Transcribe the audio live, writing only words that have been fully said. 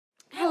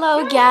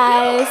Hello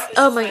guys.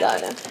 Oh my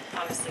god.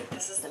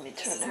 Let me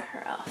turn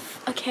her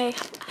off. Okay.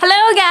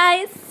 Hello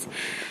guys.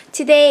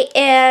 Today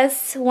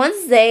is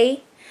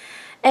Wednesday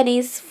and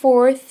it's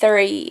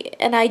 4:30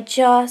 and I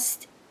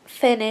just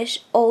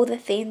finished all the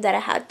things that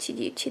I had to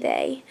do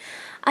today.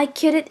 I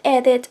couldn't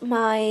edit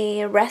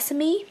my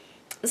resume,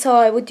 so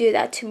I would do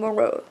that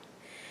tomorrow.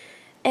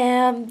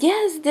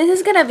 Yes, this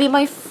is gonna be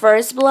my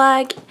first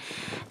vlog.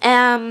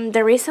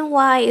 The reason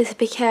why is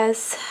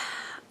because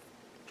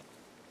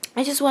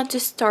I just want to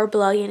start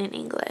blogging in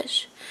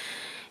English.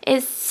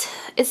 It's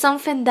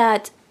something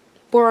that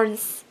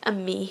burns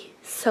on me,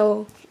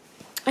 so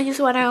I just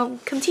want to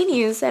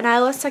continue. And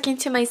I was talking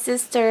to my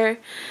sister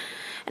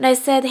and I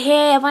said,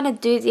 hey, I want to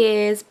do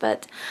this,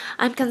 but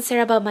I'm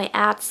concerned about my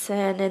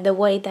accent and the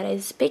way that I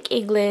speak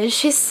English.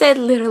 She said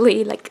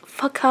literally like,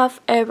 fuck off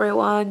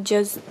everyone,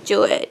 just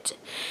do it.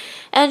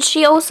 And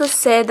she also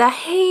said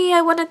that, hey,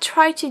 I want to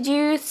try to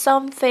do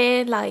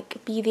something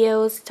like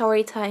videos,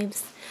 story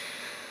times.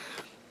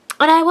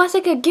 And I was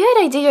like, a good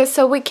idea,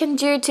 so we can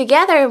do it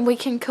together and we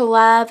can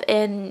collab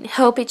and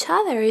help each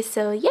other.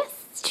 So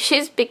yes,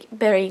 she speaks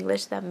better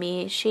English than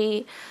me.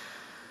 She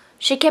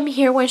came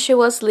here when she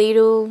was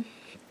little.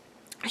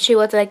 She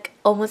was like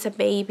almost a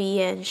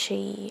baby and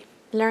she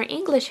learned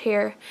English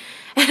here.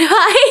 And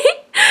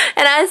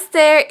I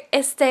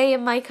stay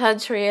in my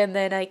country and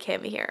then I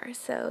came here.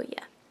 So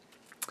yeah.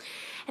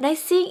 And I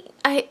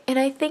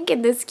think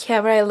in this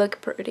camera I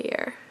look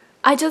prettier.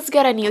 I just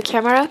got a new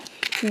camera.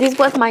 This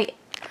was my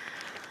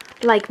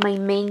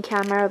main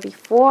camera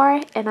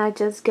before, and I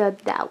just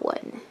got that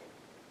one,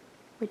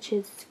 which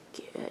is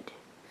good.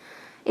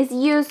 It's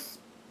used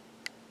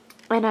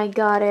and I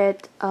got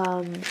it,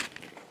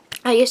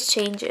 I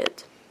exchanged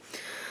it.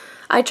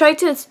 I tried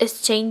to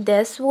exchange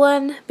this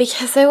one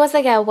because I was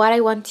like, what, I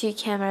want two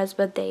cameras,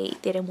 but they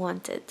didn't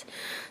want it.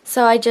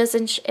 So I just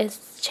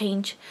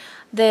exchanged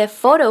the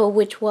photo,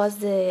 which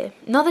was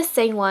not the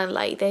same one,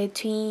 like the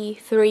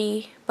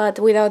T3, but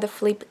without the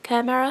flip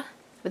camera,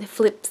 with the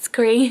flip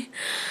screen.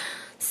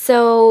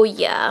 So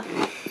yeah,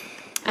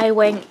 I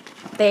went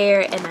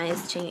there and I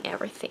exchanged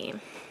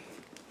everything.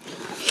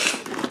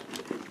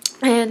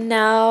 And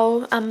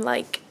now I'm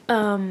like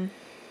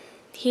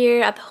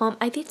here at home.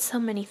 I did so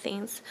many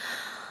things.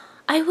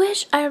 I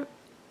wish I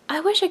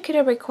could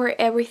have recorded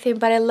everything,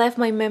 but I left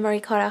my memory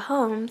card at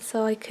home,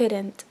 so I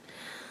couldn't.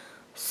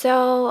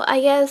 So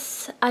I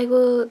guess I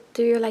will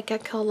do like a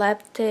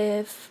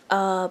collective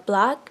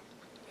blog,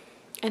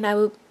 and I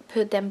will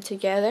put them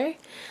together.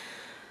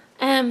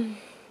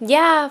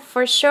 Yeah,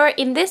 for sure.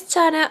 In this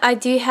channel, I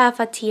do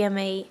have a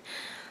TMA,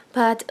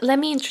 but let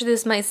me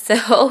introduce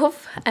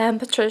myself. I'm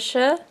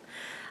Patricia.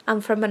 I'm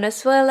from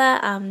Venezuela.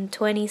 I'm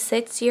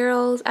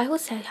 26-year-old. I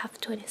would say I have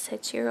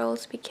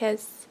 26-year-olds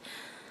because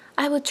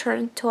I will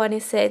turn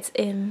 26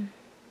 in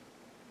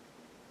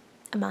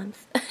a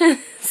month.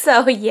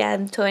 So yeah,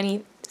 I'm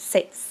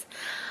 26.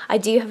 I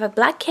do have a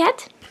black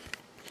cat.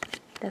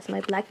 That's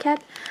my black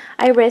cat.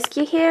 I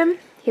rescued him.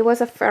 He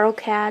was a feral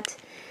cat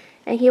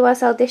and he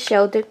was out the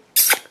shelter.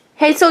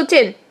 Hey,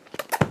 Sultan!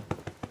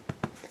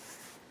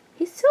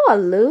 He's so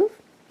aloof,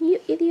 you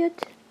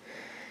idiot.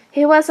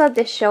 He was at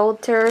the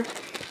shelter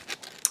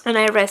and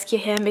I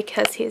rescued him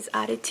because his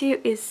attitude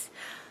is...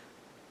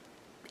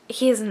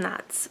 he's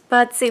nuts.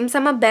 But since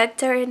I'm a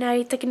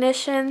veterinary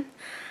technician,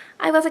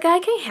 I was like, I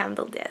can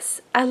handle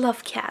this. I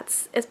love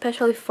cats,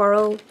 especially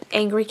feral,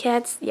 angry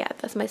cats. Yeah,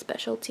 that's my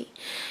specialty.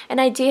 And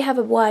I do have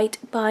a white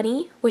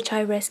bunny, which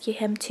I rescued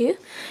him too.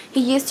 He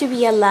used to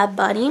be a lab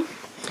bunny,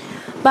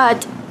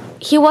 but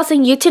he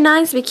wasn't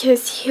euthanized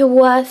because he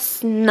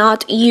was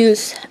not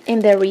used in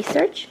the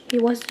research. He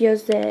was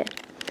just the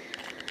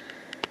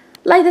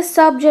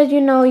subject, you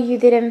know, you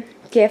didn't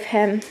give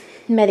him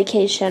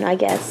medication, I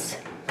guess.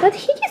 But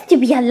he used to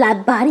be a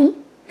lab bunny.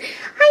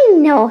 I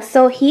know,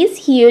 so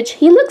he's huge.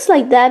 He looks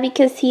like that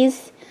because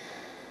he's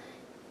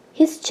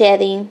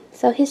shedding,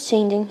 so he's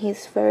changing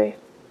his fur.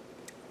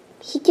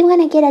 He do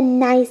wanna get a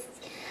nice,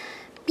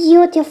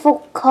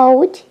 beautiful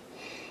coat.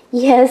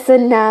 Yeah, so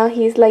now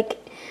he's like,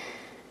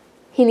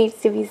 he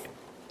needs to be...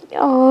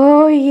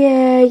 Oh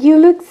yeah, you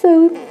look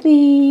so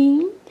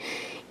thin.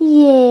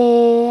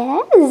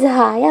 Yes,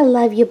 hi, I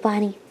love you,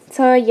 bunny.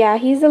 So yeah,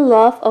 he's the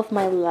love of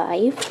my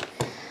life.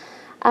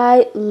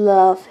 I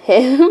love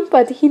him,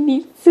 but he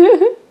needs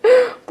to...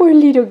 Poor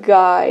little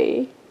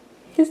guy.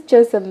 He's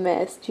just a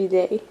mess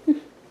today.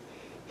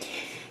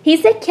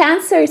 He's a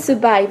cancer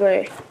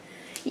survivor.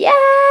 Yeah,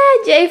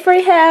 Jay for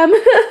him.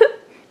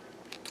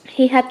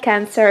 He had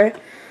cancer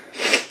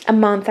a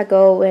month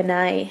ago when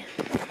I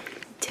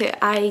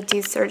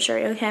did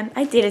surgery on him.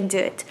 I didn't do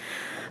it,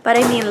 but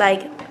I mean,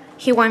 like,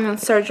 he went on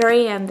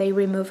surgery and they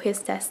removed his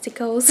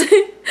testicles.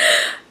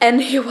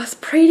 And he was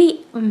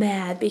pretty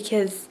mad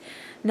because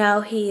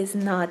now he is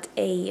not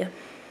a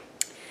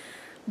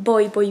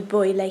boy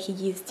like he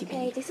used to be.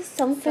 Okay, this is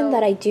something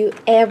that I do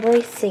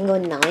every single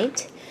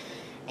night.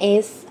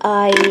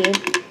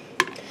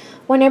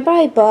 Whenever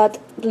I bought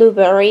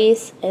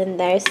blueberries and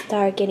they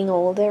start getting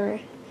older,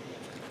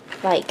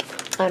 like,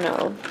 I don't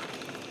know,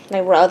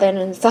 like rotten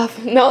and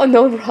stuff. No,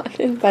 not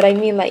rotten, but I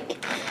mean like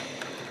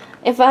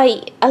if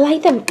I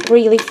like them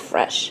really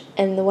fresh.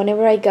 And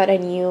whenever I got a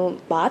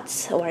new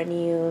box or a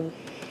new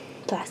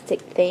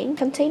plastic thing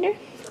container,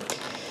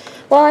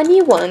 well, a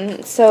new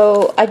one,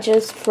 so I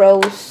just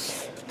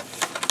froze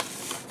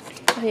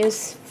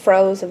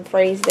and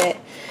freeze the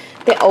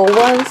old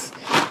ones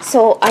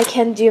so I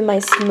can do my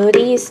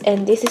smoothies.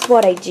 And this is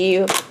what I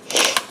do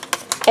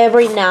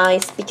every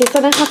night because I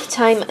don't have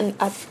time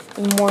at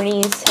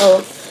morning,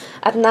 so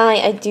at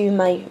night I do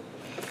my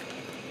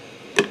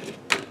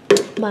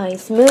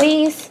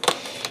smoothies.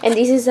 And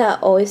this is a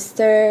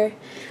oyster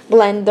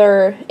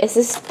blender. It's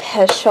a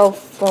special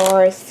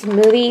for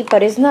smoothie,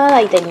 but it's not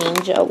like the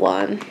Ninja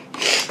one,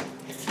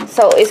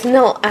 so it's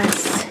not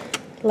as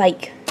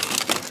like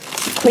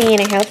clean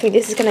and healthy.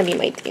 This is gonna be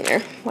my dinner,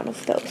 one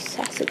of those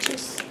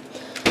sausages,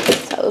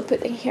 so I'll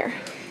put it here.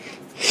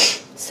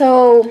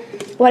 So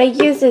what I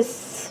use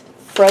is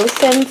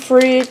frozen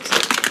fruit,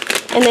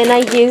 and then I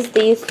use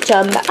this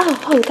jamba. Oh,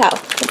 holy cow!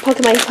 I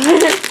poked my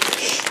phone.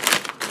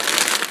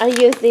 I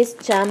use this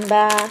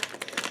jamba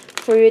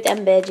fruit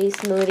and veggie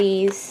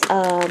smoothies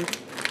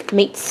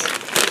mix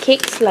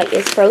kicks, like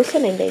it's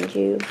frozen, and then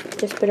you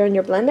just put it on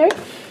your blender.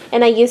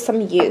 And I use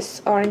some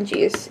juice, orange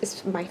juice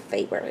is my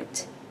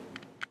favorite.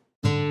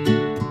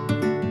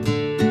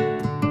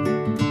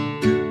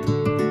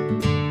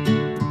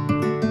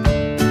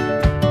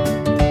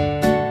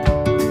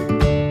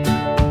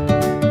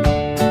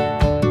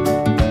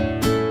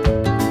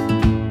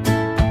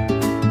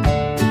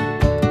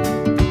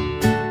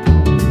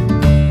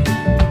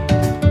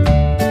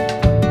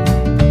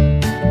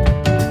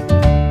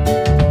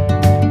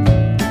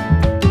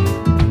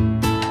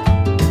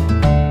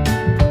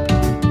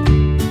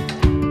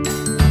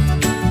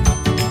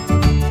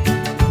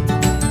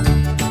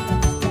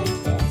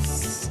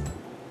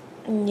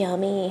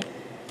 Yummy.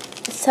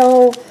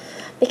 So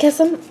because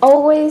I'm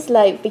always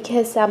like,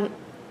 because I'm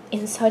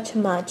in so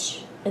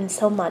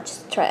much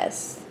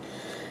stress,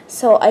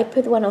 so I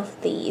put one of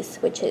these,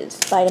 which is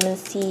vitamin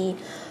C,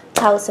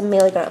 1000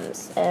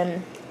 milligrams,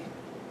 and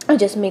I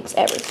just mix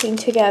everything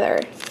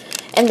together.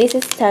 And this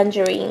is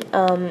tangerine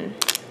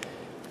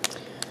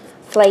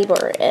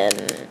flavor,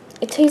 and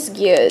it tastes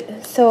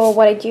good. So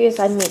what I do is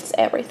I mix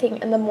everything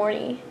in the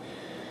morning,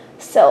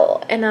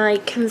 so, and I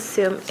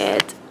consume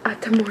it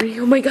at the morning.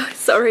 Oh my god,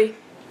 sorry.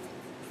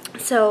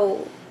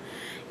 So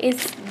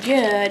it's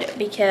good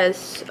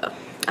because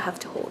I have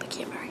to hold the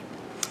camera.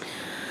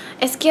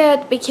 It's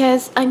good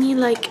because I mean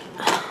like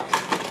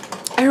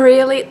I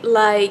really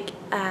like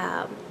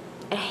a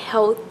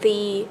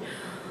healthy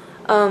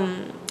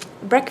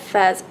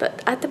breakfast,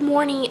 but at the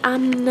morning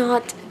I'm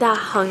not that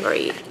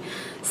hungry,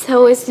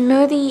 so a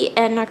smoothie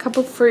and a cup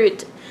of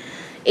fruit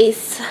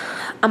is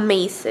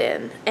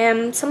amazing.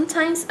 And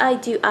sometimes I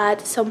do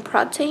add some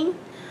protein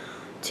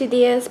to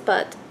this,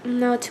 but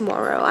no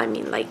tomorrow. I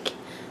mean like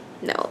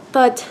no,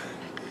 but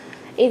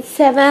it's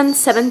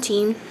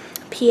 7:17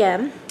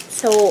 p.m.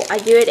 so I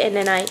do it, and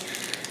then I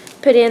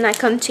put it in a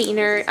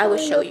container. I will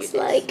show you this.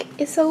 Like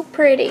it's so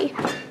pretty.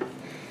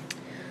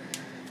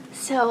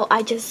 So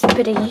I just put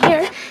it in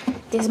here.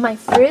 This is my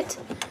fruit.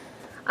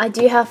 I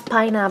do have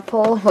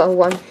pineapple, well,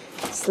 one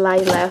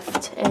slide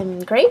left,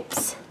 and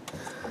grapes.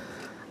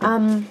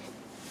 I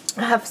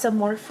have some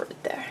more fruit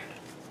there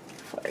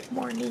for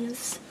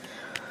mornings,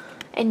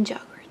 and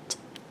yogurt.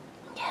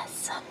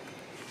 Yes,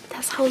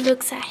 that's how it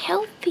looks a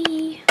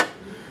healthy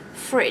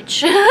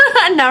fridge.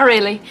 Not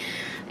really.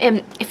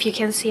 If you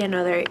can see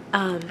another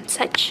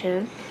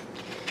section,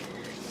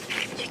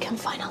 you can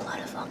find a lot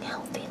of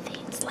unhealthy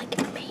things like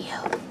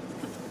mayo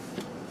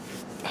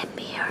and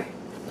beer.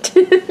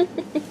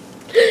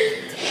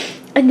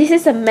 And this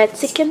is a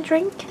Mexican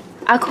drink,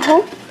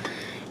 alcohol,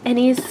 and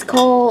it's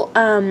called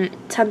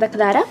Santa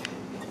Clara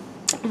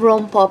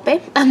Ron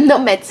Pope. I'm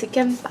not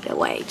Mexican, by the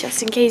way,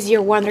 just in case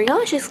you're wondering.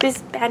 Oh, she speaks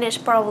Spanish.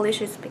 Probably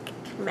she speaks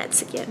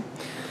Mexican.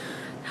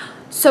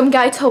 Some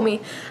guy told me,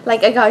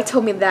 like a guy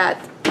told me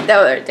that the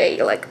other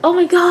day, like, oh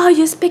my god,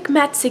 you speak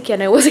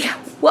Mexican. I was like,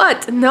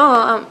 what?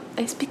 No,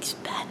 I speak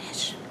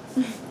Spanish.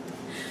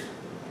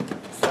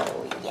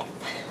 So yeah.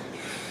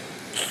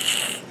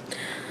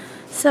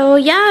 So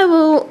yeah, I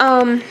will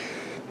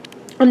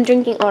I'm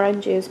drinking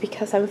orange juice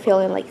because I'm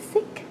feeling like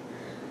sick.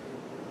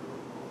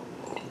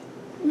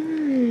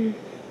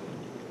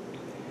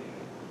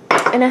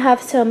 And I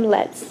have some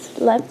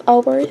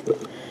leftovers.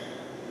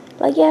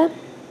 Like yeah,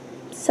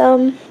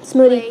 some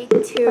smoothie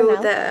to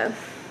the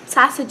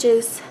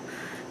sausages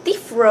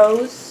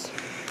defroze.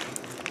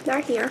 They're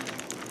here,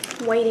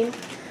 waiting.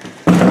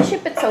 I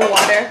should put some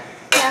water.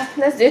 Yeah,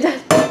 let's do that.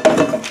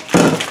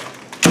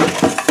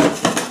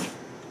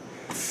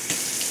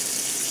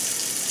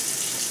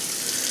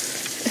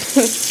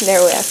 There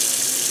we are.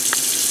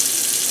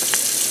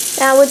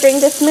 Now we'll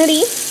drink the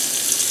smoothie.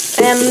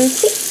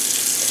 See.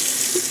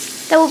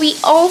 That will be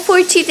all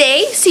for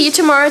today. See you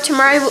tomorrow.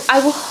 Tomorrow I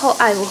will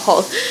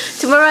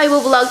Tomorrow I will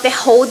vlog the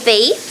whole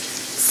day.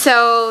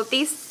 So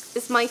this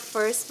is my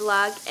first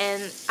vlog,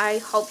 and I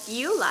hope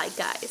you like,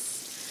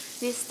 guys,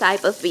 this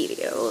type of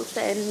videos.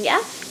 And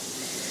yeah.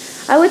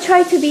 I will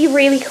try to be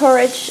really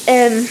courage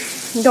and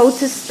go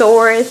to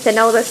stores and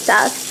all that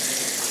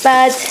stuff.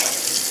 But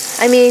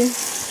I mean,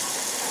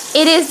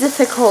 it is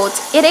difficult.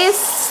 It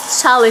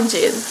is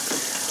challenging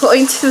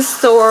going to the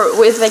store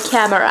with the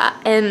camera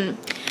and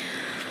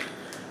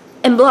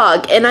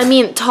blog. And I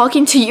mean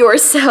talking to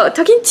yourself,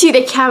 talking to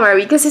the camera,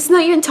 because it's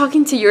not even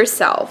talking to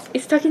yourself.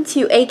 It's talking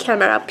to a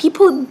camera.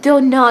 People do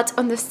not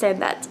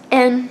understand that.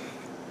 And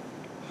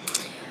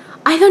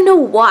I don't know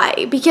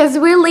why, because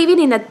we're living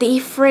in a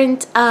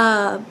different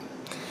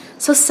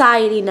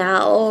society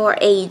now, or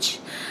age,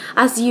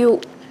 as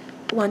you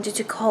wanted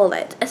to call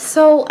it.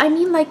 So I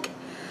mean, like,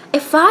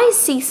 if I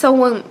see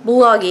someone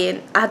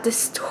blogging at the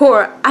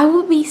store, I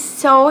will be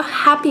so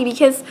happy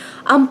because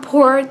I'm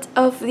part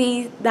of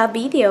that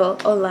video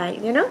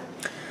online, you know?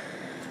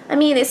 I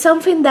mean, it's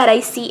something that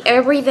I see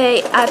every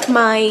day at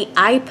my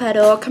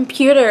iPad or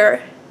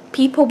computer,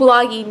 people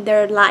blogging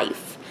their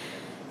life.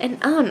 And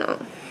I don't know.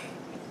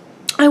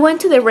 I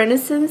went to the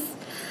Renaissance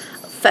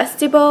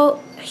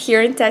Festival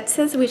here in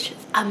Texas, which is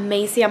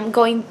amazing. I'm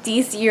going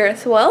this year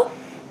as well.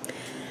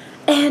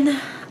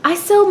 And I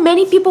saw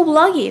many people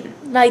vlogging,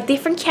 like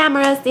different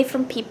cameras,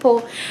 different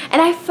people, and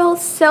I felt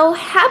so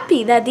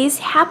happy that this is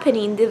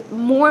happening, that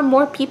more and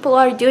more people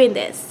are doing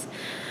this,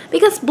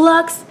 because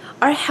blogs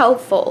are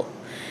helpful.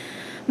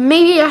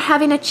 Maybe you're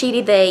having a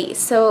shitty day,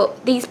 so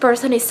this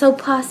person is so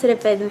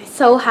positive and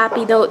so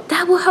happy, though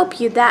that will help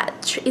you.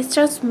 That is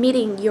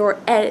transmitting your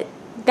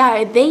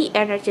that day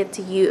energy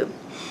to you.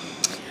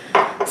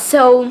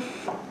 So,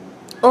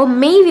 or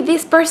maybe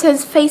this person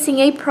is facing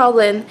a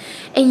problem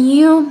and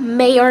you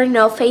may or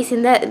not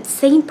facing that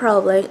same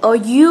problem, or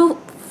you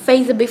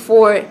faced it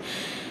before,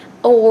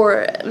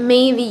 or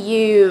maybe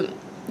you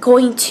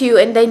going to,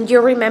 and then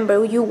you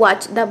remember you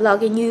watched that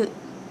vlog and you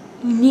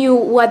knew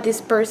what this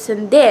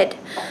person did.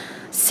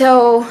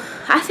 So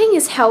I think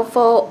it's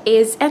helpful,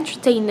 it's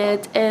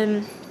entertaining,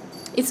 and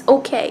it's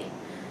okay.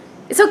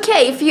 It's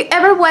okay if you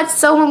ever watch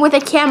someone with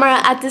a camera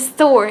at the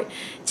store.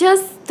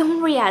 Just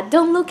don't react,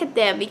 don't look at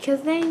them,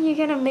 because then you're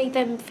gonna make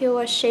them feel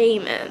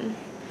ashamed, and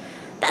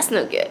that's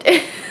no good.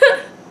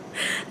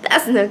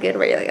 That's no good,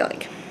 really.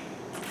 Like,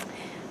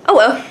 oh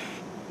well,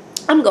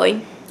 I'm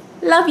going.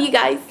 Love you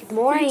guys. Good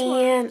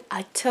morning.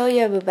 I told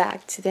you I'll be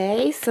back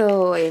today,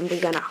 so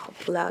we're gonna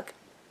vlog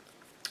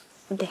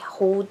the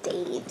whole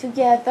day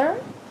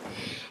together.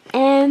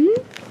 And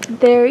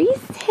there is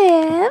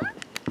him.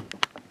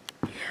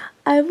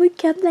 I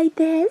wake up like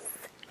this.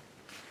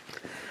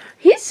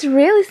 He's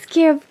really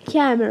scared of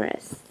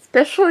cameras,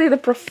 especially the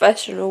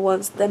professional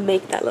ones that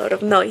make a lot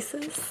of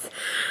noises.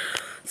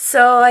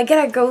 So I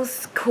gotta go to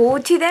school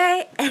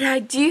today, and I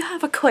do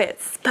have a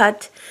quiz,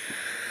 but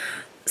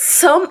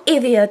some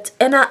idiot,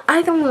 and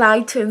I don't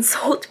like to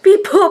insult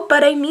people,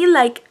 but I mean,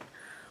 like,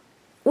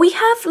 we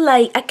have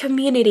like a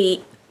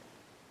community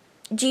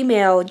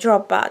Gmail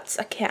Dropbox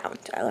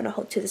account, I don't know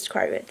how to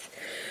describe it,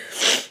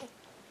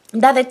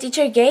 that the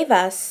teacher gave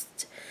us,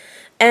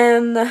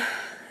 and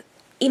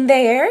in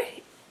there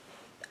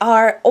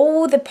are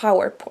all the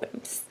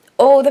PowerPoints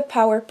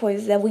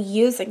that we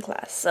use in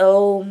class.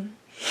 So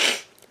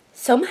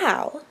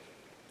somehow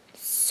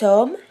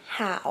someone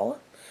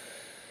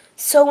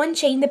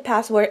changed the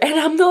password and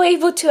I'm not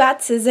able to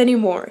access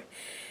anymore.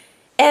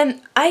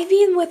 And I've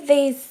been with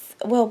these,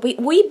 well,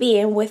 we've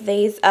been with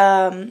these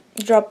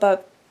Dropbox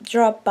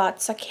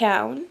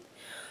account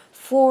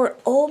for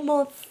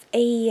almost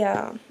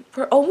a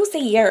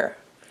year.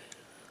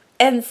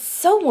 And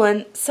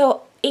someone,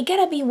 so it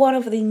gotta be one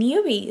of the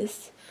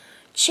newbies,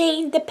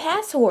 change the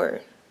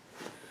password.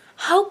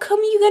 How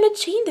come you gonna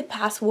change the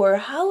password?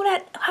 How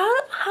an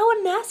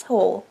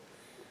asshole,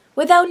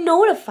 without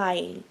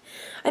notifying?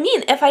 I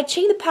mean, if I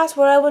change the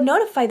password, I will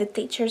notify the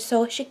teacher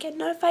so she can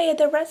notify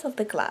the rest of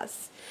the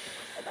class.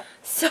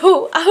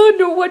 So I don't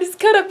know what is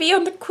gonna be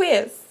on the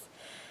quiz,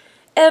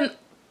 and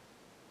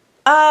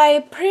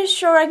I'm pretty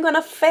sure I'm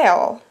gonna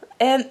fail.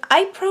 And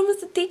I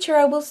promised the teacher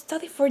I will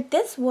study for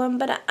this one,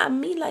 but I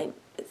mean, like,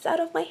 it's out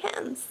of my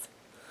hands.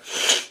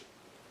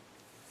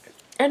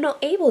 I'm not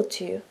able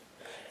to.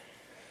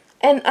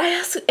 And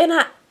I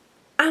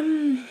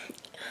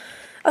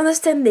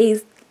understand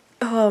these.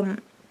 I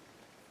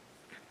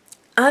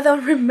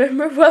don't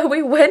remember what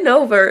we went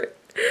over.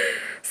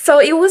 So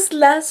it was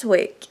last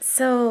week.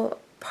 So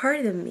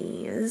pardon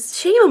me. It's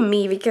shame on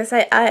me because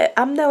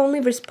I'm the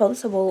only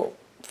responsible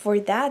for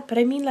that. But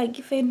I mean, like,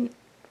 even,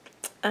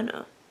 I don't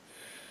know,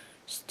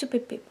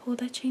 stupid people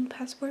that change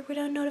password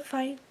without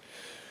notifying.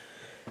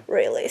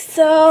 Really.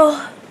 So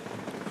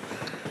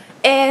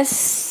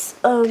it's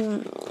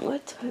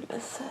what time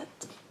is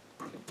it?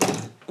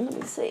 Let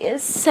me see.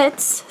 It's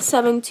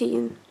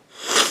 6:17.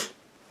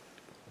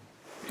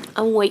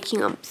 I'm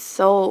waking up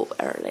so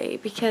early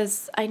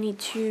because I need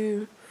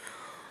to.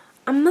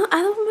 I'm not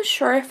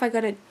sure if I'm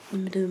gonna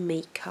do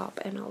makeup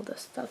and all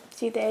this stuff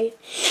today.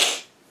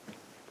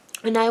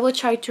 And I will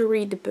try to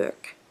read the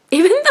book,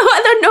 even though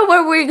I don't know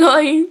where we're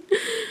going.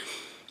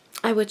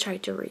 I will try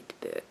to read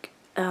the book.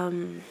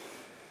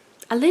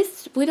 At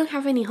least we don't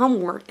have any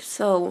homework,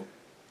 so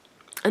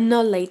I'm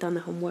not late on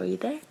the homework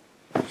either.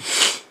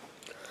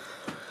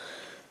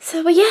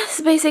 So, but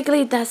yes,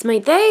 basically that's my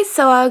day.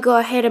 So I'll go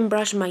ahead and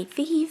brush my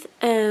teeth,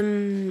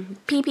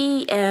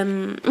 pee-pee,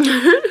 and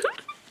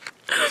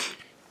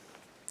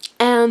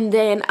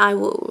then I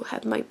will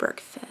have my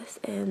breakfast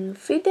and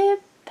feed the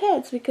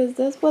pets because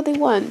that's what they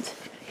want.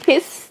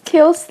 He's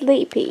still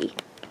sleepy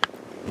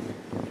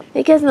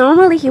because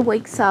normally he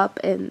wakes up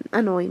and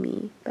annoy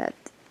me, but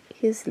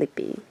he's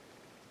sleepy.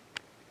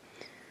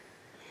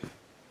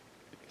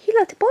 Hey,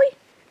 little boy.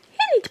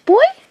 Hey, little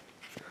boy.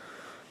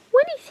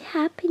 What is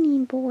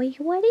happening, boy?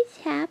 What is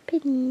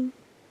happening?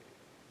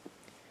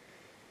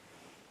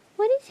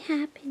 What is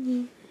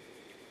happening?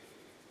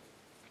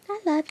 I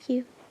love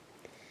you.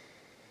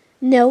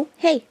 No.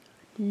 Hey.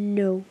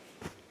 No.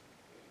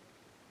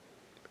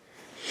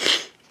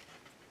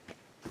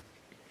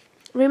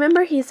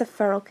 Remember, he's a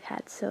feral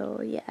cat,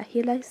 so yeah,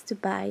 he likes to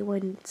bite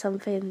when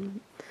something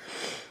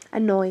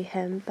annoys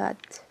him,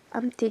 but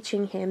I'm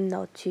teaching him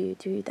not to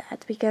do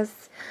that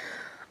because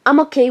I'm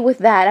okay with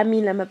that. I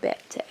mean, I'm a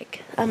vet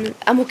tech.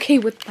 I'm okay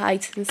with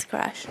bites and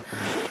scratch,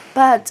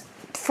 but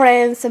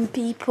friends and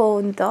people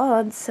and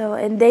dogs, so,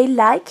 and they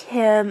like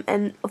him,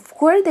 and of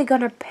course they're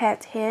gonna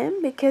pet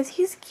him because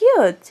he's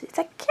cute. It's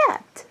a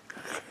cat.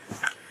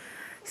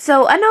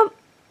 So I know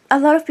a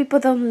lot of people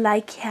don't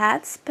like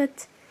cats,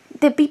 but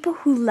the people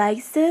who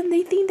likes them,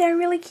 they think they're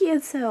really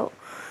cute, so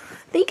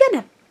they're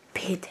gonna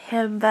pet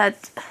him.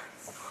 But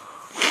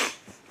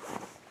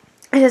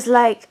it's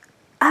like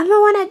I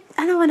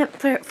don't wanna.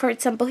 For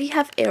example, he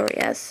have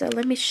areas. So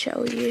let me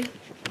show you.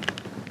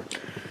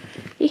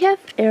 He have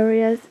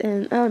areas,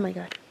 and oh my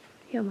god,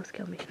 he almost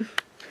killed me.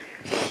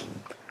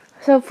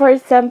 So for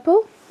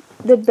example,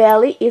 the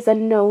belly is a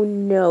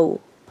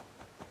no.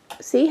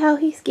 See how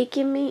he's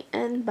kicking me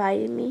and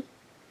biting me?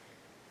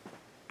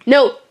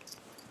 No!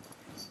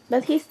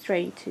 But he's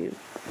trained to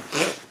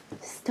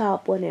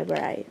stop whenever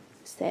I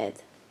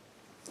said,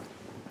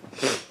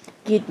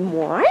 good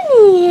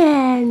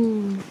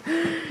morning!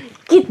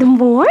 Good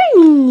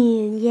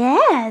morning!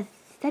 Yes,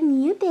 it's a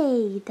new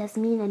day. That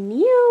means a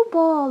new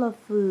bowl of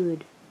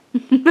food.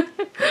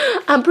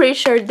 I'm pretty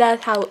sure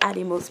that's how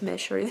animals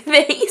measure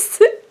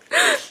days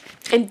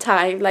and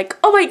time. Like,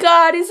 oh my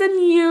god, it's a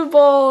new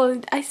bowl.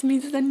 It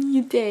means it's a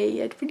new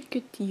day. A pretty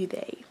good new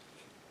day.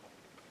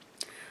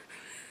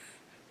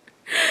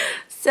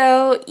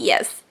 So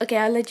yes, okay,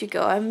 I'll let you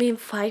go. I'm being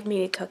 5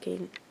 minutes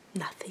talking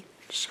nothing.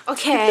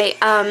 Okay,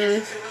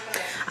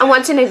 I'm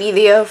watching a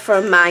video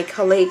from my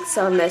colleagues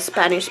on the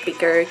Spanish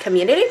speaker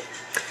community.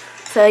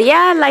 So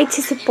yeah, I like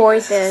to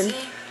support them.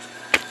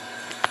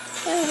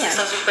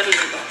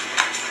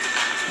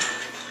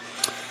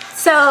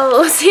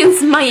 So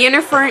since my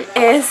uniform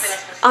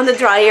is on the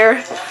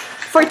dryer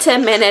for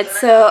 10 minutes,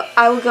 so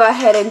I will go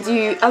ahead and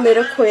do a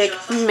little quick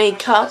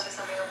makeup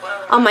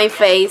on my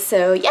face.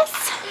 So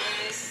yes.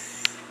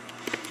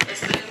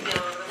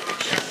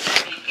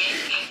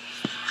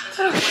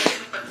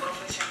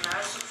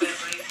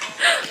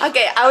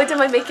 Okay, I will do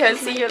my makeup.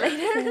 See you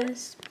later.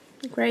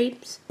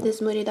 Grapes, this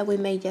smoothie that we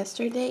made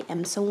yesterday,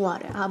 and some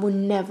water. I would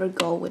never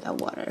go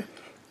without water.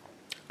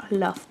 I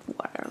love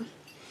water.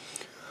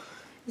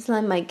 It's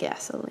like my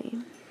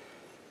gasoline.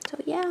 So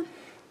yeah,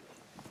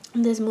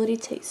 this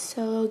smoothie tastes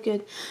so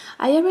good.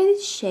 I already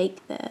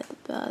shaked it,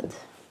 but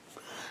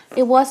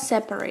it was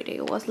separated.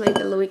 It was like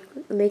a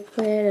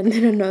liquid and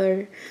then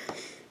another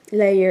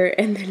layer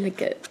and then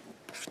like a,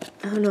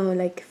 I don't know,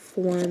 like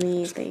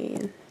foamy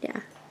thing.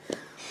 Yeah.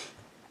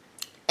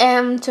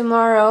 And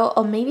tomorrow,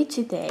 or maybe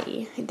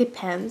today, it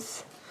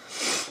depends,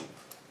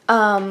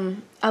 I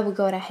will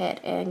go ahead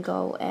and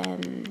go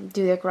and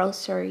do the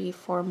grocery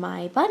for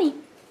my bunny.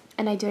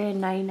 And I do it at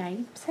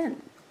 99%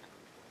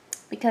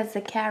 because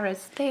the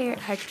carrots there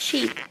are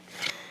cheap.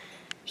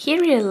 He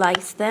really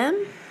likes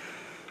them.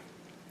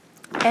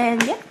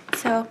 And yeah,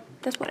 so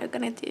that's what I'm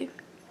gonna do.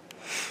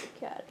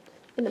 God,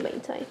 in the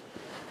meantime,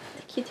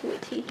 kitty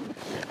witty,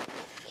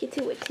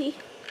 kitty witty,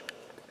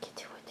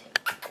 kitty witty.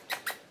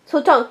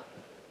 Sultan.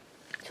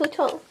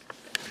 Sultan.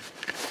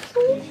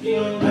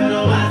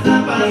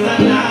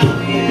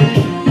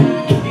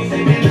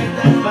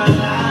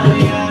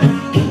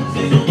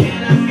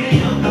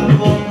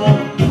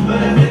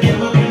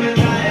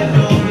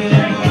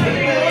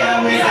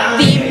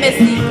 Dime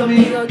si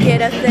conmigo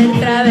quieres hacer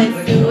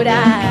travesura.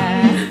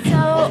 So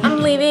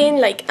I'm leaving,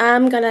 like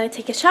I'm gonna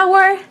take a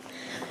shower.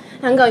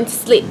 I'm going to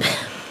sleep.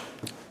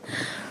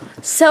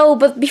 So,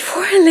 but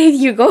before I let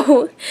you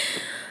go,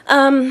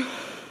 I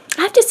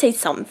have to say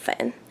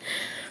something.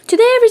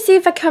 Today I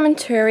received a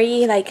comment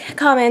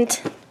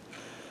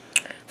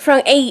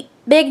from a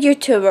big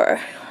YouTuber.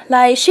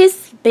 Like,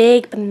 she's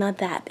big, but not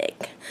that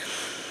big.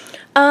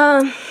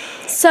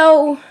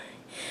 So,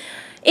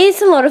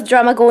 it's a lot of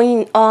drama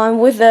going on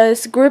with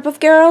this group of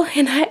girls,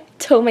 and I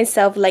told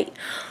myself, like,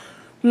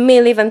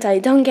 Millie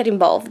Vantai, don't get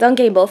involved.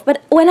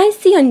 But when I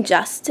see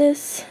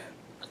injustice,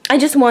 I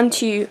just want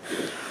to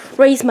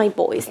raise my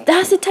voice.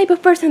 That's the type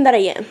of person that I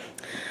am.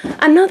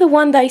 I'm not the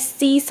one that I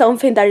see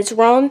something that is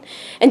wrong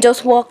and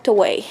just walked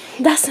away.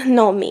 That's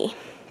not me.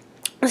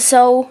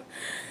 So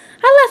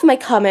I left my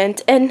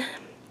comment, and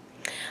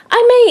I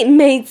may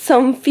made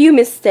some few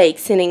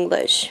mistakes in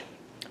English,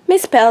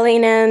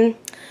 misspelling, and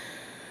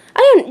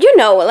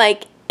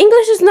like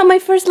English is not my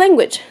first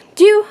language.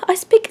 I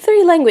speak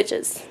 3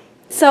 languages.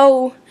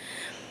 So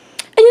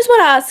I just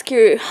want to ask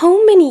you,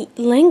 how many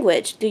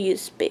languages do you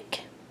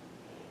speak?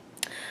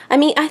 I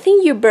mean, I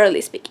think you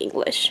barely speak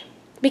English,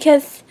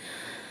 because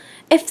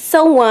if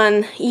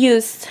someone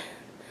used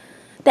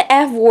the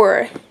F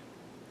word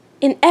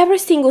in every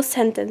single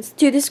sentence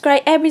to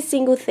describe every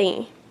single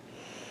thing,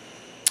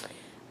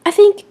 I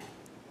think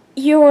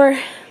your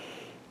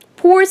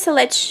poor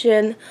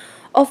selection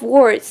of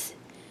words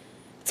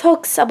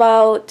talks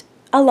about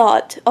a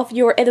lot of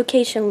your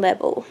education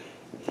level.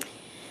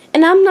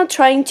 And I'm not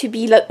trying to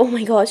be like, oh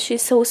my god,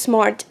 she's so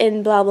smart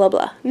and blah blah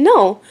blah.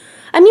 No,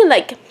 I mean,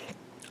 like,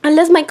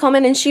 unless my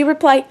comment and she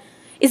replied,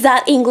 is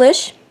that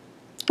English?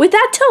 With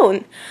that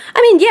tone.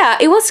 I mean, yeah,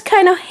 it was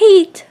kind of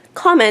hate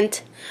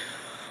comment,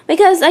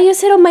 because I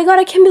just said, oh my god,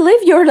 I can't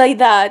believe you're like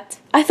that.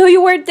 I thought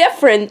you were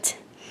different.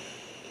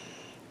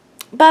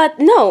 But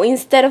no,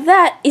 instead of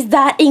that, is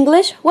that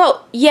English?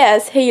 Well,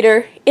 yes,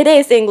 hater, it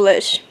is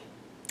English.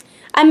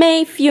 I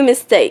made few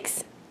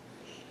mistakes,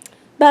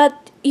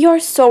 but you're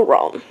so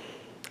wrong.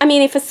 I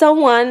mean, if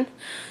someone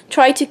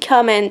try to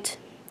comment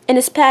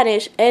in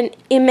Spanish and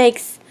it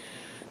makes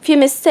few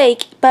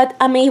mistakes, but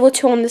I'm able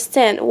to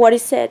understand what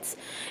it says,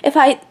 if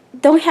I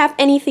don't have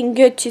anything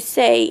good to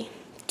say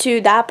to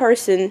that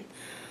person,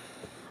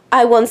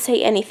 I won't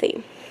say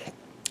anything.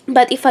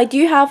 But if I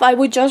do have, I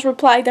would just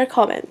reply their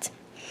comment.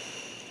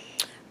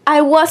 I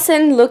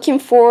wasn't looking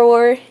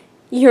for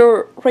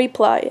your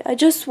reply. I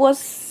just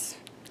was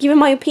giving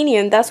my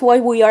opinion. That's why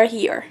we are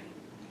here.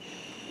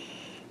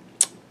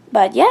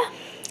 But yeah,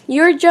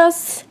 you're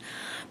just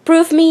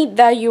prove me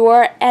that you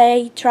are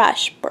a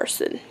trash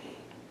person.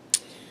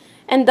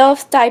 And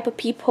those type of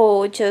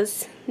people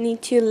just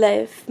need to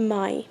leave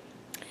my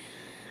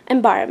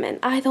environment.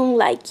 I don't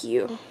like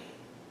you.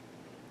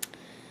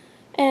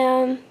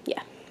 And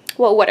yeah,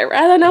 well, whatever.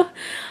 I don't know.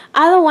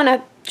 I don't want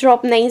to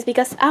drop names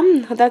because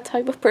I'm not that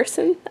type of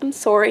person. I'm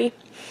sorry.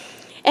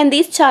 And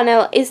this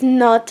channel is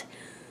not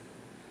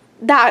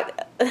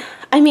that,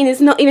 I mean,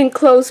 it's not even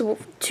close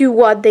to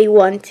what they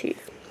want to,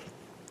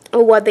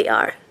 or what they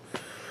are.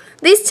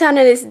 This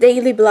channel is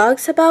daily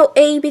vlogs about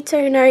a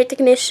veterinary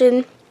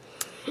technician.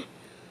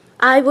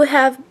 I will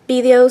have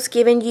videos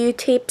giving you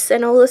tips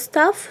and all the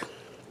stuff.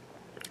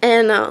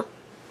 And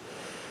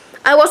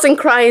I wasn't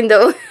crying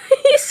though.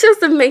 It's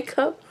just the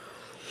makeup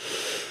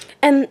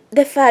and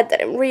the fact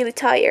that I'm really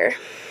tired.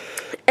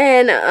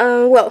 And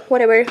well,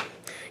 whatever,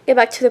 get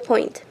back to the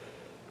point.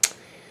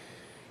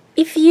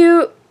 If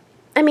you,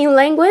 I mean,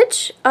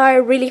 language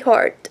are really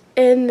hard,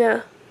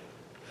 and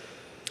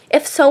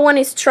if someone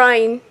is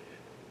trying,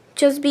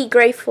 just be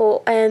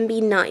grateful and be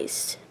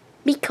nice,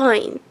 be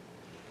kind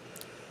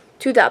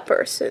to that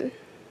person.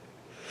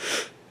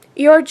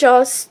 You're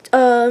just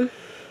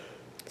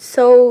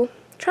so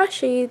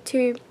trashy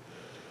too.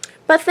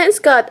 But thanks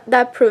God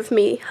that proved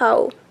me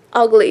how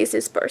ugly is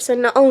this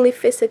person, not only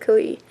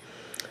physically,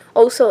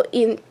 also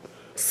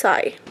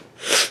inside.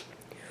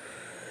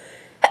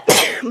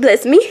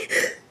 Bless me.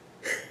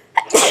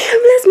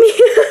 Bless me.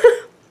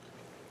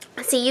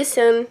 See you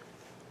soon,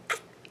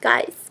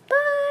 guys.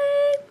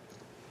 Bye.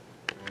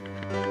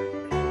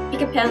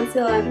 Pick a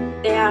pencil,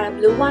 and they are a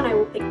blue one. I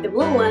will pick the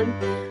blue one.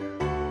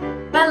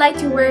 But I like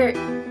to wear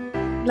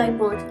like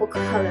multiple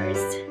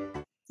colors.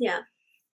 Yeah.